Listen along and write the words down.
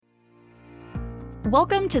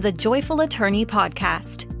Welcome to the Joyful Attorney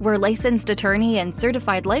Podcast, where licensed attorney and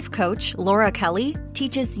certified life coach Laura Kelly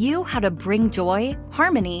teaches you how to bring joy,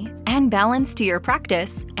 harmony, and balance to your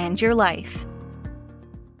practice and your life.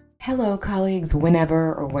 Hello, colleagues,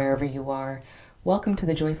 whenever or wherever you are. Welcome to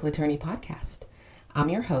the Joyful Attorney Podcast. I'm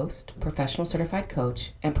your host, professional certified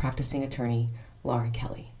coach, and practicing attorney, Laura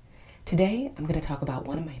Kelly. Today, I'm going to talk about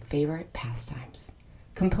one of my favorite pastimes,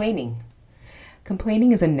 complaining.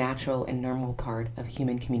 Complaining is a natural and normal part of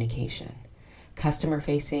human communication.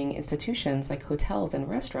 Customer-facing institutions like hotels and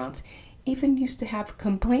restaurants even used to have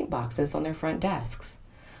complaint boxes on their front desks,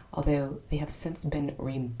 although they have since been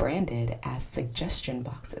rebranded as suggestion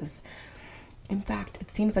boxes. In fact, it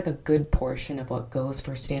seems like a good portion of what goes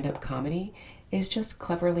for stand-up comedy is just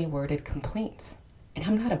cleverly worded complaints, and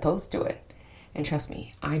I'm not opposed to it. And trust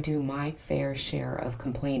me, I do my fair share of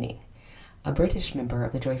complaining. A British member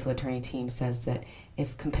of the Joyful Attorney team says that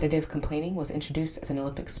if competitive complaining was introduced as an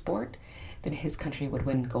Olympic sport, then his country would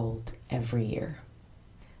win gold every year.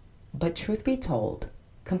 But truth be told,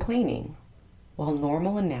 complaining, while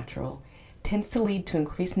normal and natural, tends to lead to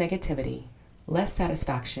increased negativity, less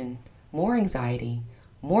satisfaction, more anxiety,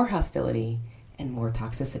 more hostility, and more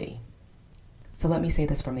toxicity. So let me say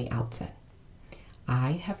this from the outset.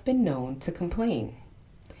 I have been known to complain.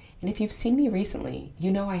 And if you've seen me recently,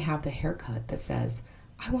 you know I have the haircut that says,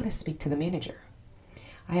 I want to speak to the manager.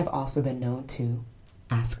 I have also been known to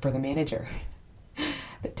ask for the manager.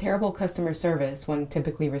 The terrible customer service one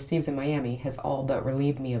typically receives in Miami has all but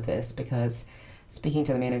relieved me of this because speaking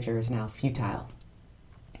to the manager is now futile.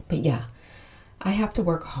 But yeah, I have to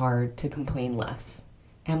work hard to complain less,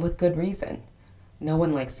 and with good reason. No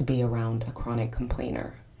one likes to be around a chronic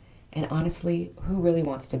complainer. And honestly, who really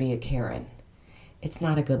wants to be a Karen? It's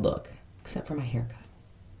not a good look, except for my haircut.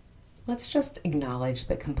 Let's just acknowledge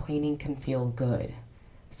that complaining can feel good.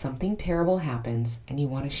 Something terrible happens and you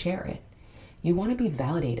want to share it. You want to be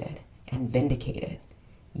validated and vindicated.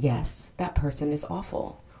 Yes, that person is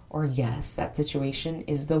awful. Or yes, that situation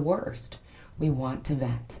is the worst. We want to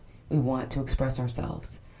vent. We want to express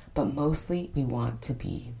ourselves. But mostly we want to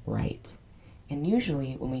be right. And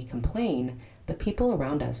usually when we complain, the people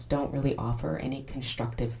around us don't really offer any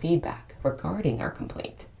constructive feedback regarding our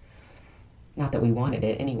complaint. Not that we wanted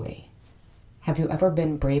it anyway. Have you ever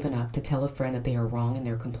been brave enough to tell a friend that they are wrong in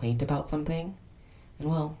their complaint about something? And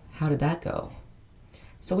well, how did that go?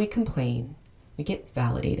 So we complain, we get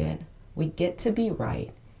validated, we get to be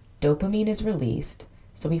right, dopamine is released,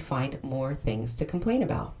 so we find more things to complain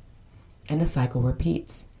about. And the cycle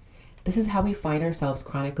repeats. This is how we find ourselves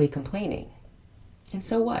chronically complaining. And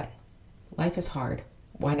so what? Life is hard.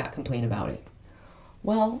 Why not complain about it?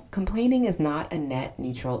 Well, complaining is not a net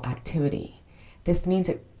neutral activity. This means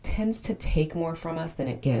it tends to take more from us than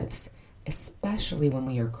it gives, especially when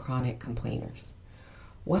we are chronic complainers.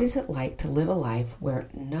 What is it like to live a life where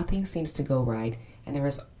nothing seems to go right and there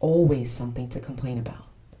is always something to complain about?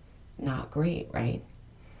 Not great, right?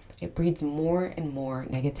 It breeds more and more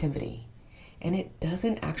negativity, and it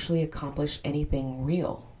doesn't actually accomplish anything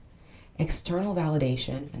real. External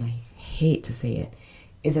validation, and I hate to say it,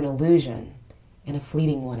 is an illusion, and a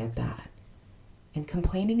fleeting one at that. And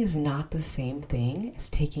complaining is not the same thing as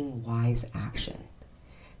taking wise action.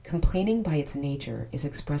 Complaining by its nature is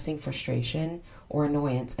expressing frustration or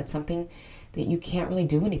annoyance at something that you can't really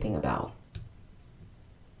do anything about.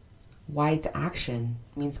 Wise action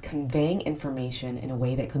means conveying information in a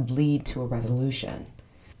way that could lead to a resolution.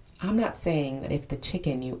 I'm not saying that if the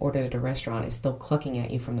chicken you ordered at a restaurant is still clucking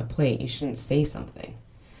at you from the plate, you shouldn't say something.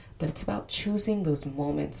 But it's about choosing those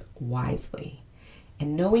moments wisely.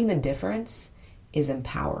 And knowing the difference is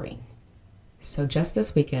empowering. So just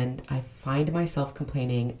this weekend, I find myself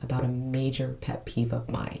complaining about a major pet peeve of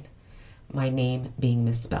mine. My name being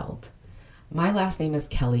misspelled. My last name is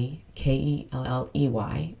Kelly, Kelley,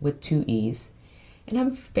 with 2 E's. And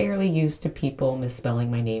I'm fairly used to people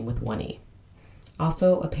misspelling my name with 1 E.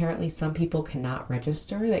 Also, apparently some people cannot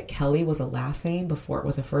register that Kelly was a last name before it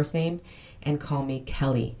was a first name and call me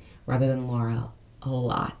Kelly rather than Laura a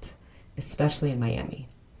lot, especially in Miami.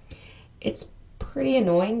 It's pretty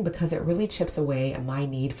annoying because it really chips away at my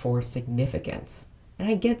need for significance. And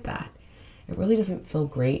I get that. It really doesn't feel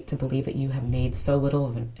great to believe that you have made so little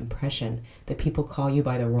of an impression that people call you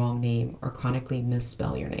by the wrong name or chronically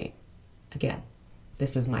misspell your name. Again,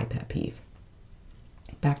 this is my pet peeve.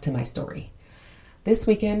 Back to my story. This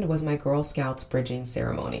weekend was my Girl Scouts bridging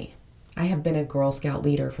ceremony. I have been a Girl Scout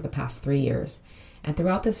leader for the past 3 years, and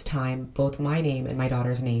throughout this time, both my name and my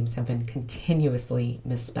daughter's names have been continuously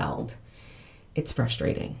misspelled. It's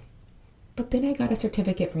frustrating. But then I got a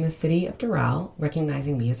certificate from the city of Doral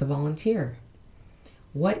recognizing me as a volunteer.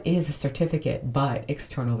 What is a certificate but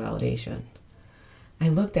external validation? I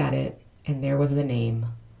looked at it and there was the name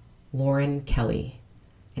Lauren Kelly,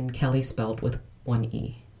 and Kelly spelled with one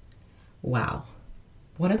E. Wow.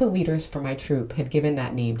 One of the leaders for my troop had given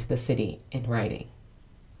that name to the city in writing.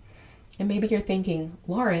 And maybe you're thinking,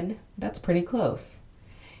 Lauren, that's pretty close.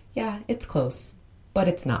 Yeah, it's close, but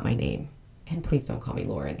it's not my name. And please don't call me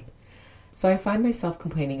Lauren. So I find myself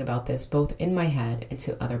complaining about this both in my head and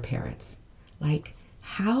to other parents. Like,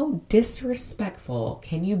 how disrespectful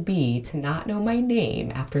can you be to not know my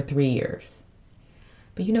name after 3 years?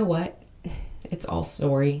 But you know what? It's all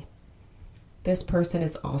story. This person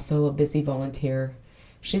is also a busy volunteer.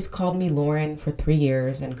 She's called me Lauren for 3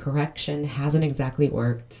 years and correction hasn't exactly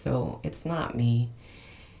worked, so it's not me.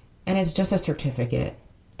 And it's just a certificate.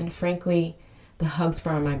 And frankly, the hugs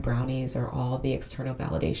from my brownies are all the external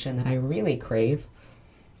validation that I really crave.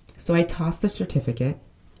 So I tossed the certificate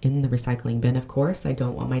in the recycling bin, of course. I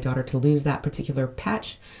don't want my daughter to lose that particular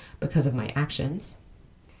patch because of my actions.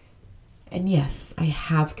 And yes, I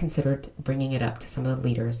have considered bringing it up to some of the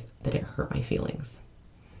leaders that it hurt my feelings.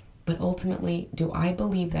 But ultimately, do I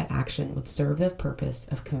believe that action would serve the purpose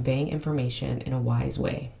of conveying information in a wise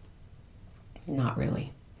way? Not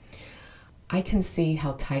really. I can see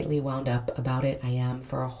how tightly wound up about it I am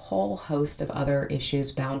for a whole host of other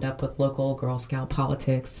issues bound up with local Girl Scout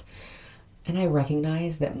politics. And I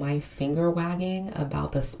recognize that my finger wagging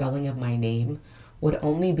about the spelling of my name would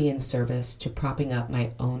only be in service to propping up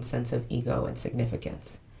my own sense of ego and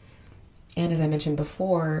significance. And as I mentioned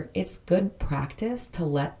before, it's good practice to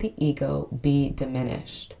let the ego be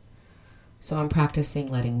diminished. So I'm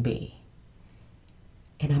practicing letting be.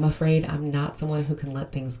 And I'm afraid I'm not someone who can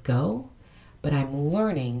let things go, but I'm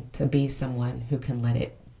learning to be someone who can let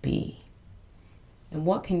it be. And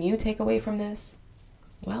what can you take away from this?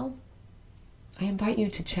 Well, I invite you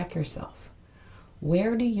to check yourself.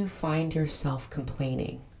 Where do you find yourself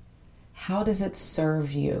complaining? How does it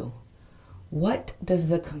serve you? What does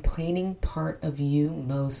the complaining part of you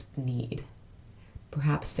most need?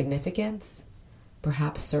 Perhaps significance?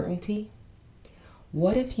 Perhaps certainty?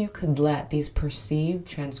 What if you could let these perceived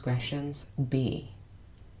transgressions be?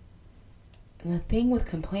 And the thing with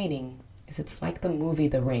complaining is it's like the movie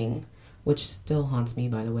The Ring, which still haunts me,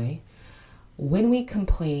 by the way. When we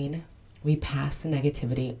complain, we pass the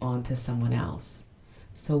negativity on to someone else.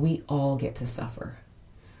 So we all get to suffer.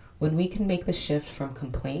 When we can make the shift from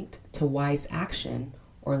complaint to wise action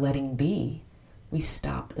or letting be, we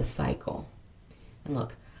stop the cycle. And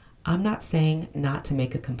look, I'm not saying not to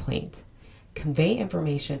make a complaint. Convey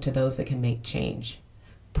information to those that can make change.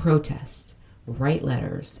 Protest, write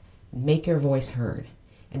letters, make your voice heard.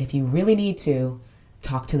 And if you really need to,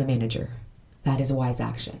 talk to the manager. That is wise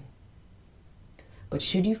action. But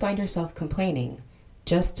should you find yourself complaining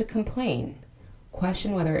just to complain,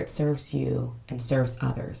 question whether it serves you and serves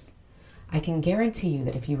others. I can guarantee you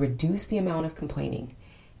that if you reduce the amount of complaining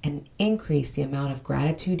and increase the amount of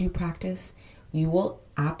gratitude you practice, you will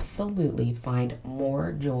absolutely find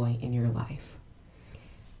more joy in your life.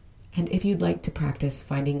 And if you'd like to practice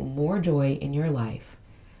finding more joy in your life,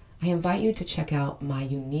 I invite you to check out my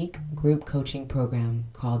unique group coaching program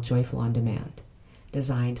called Joyful on Demand,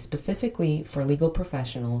 designed specifically for legal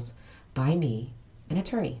professionals by me, an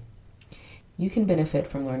attorney. You can benefit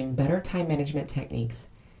from learning better time management techniques,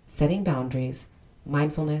 setting boundaries,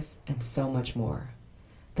 mindfulness, and so much more.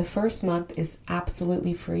 The first month is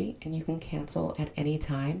absolutely free and you can cancel at any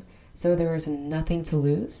time, so there is nothing to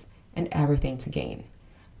lose and everything to gain.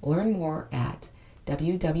 Learn more at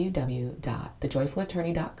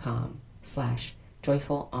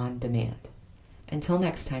www.thejoyfulattorney.com/joyfulondemand. Until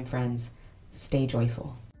next time, friends, stay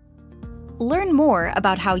joyful. Learn more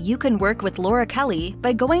about how you can work with Laura Kelly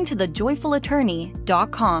by going to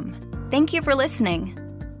thejoyfulattorney.com. Thank you for listening.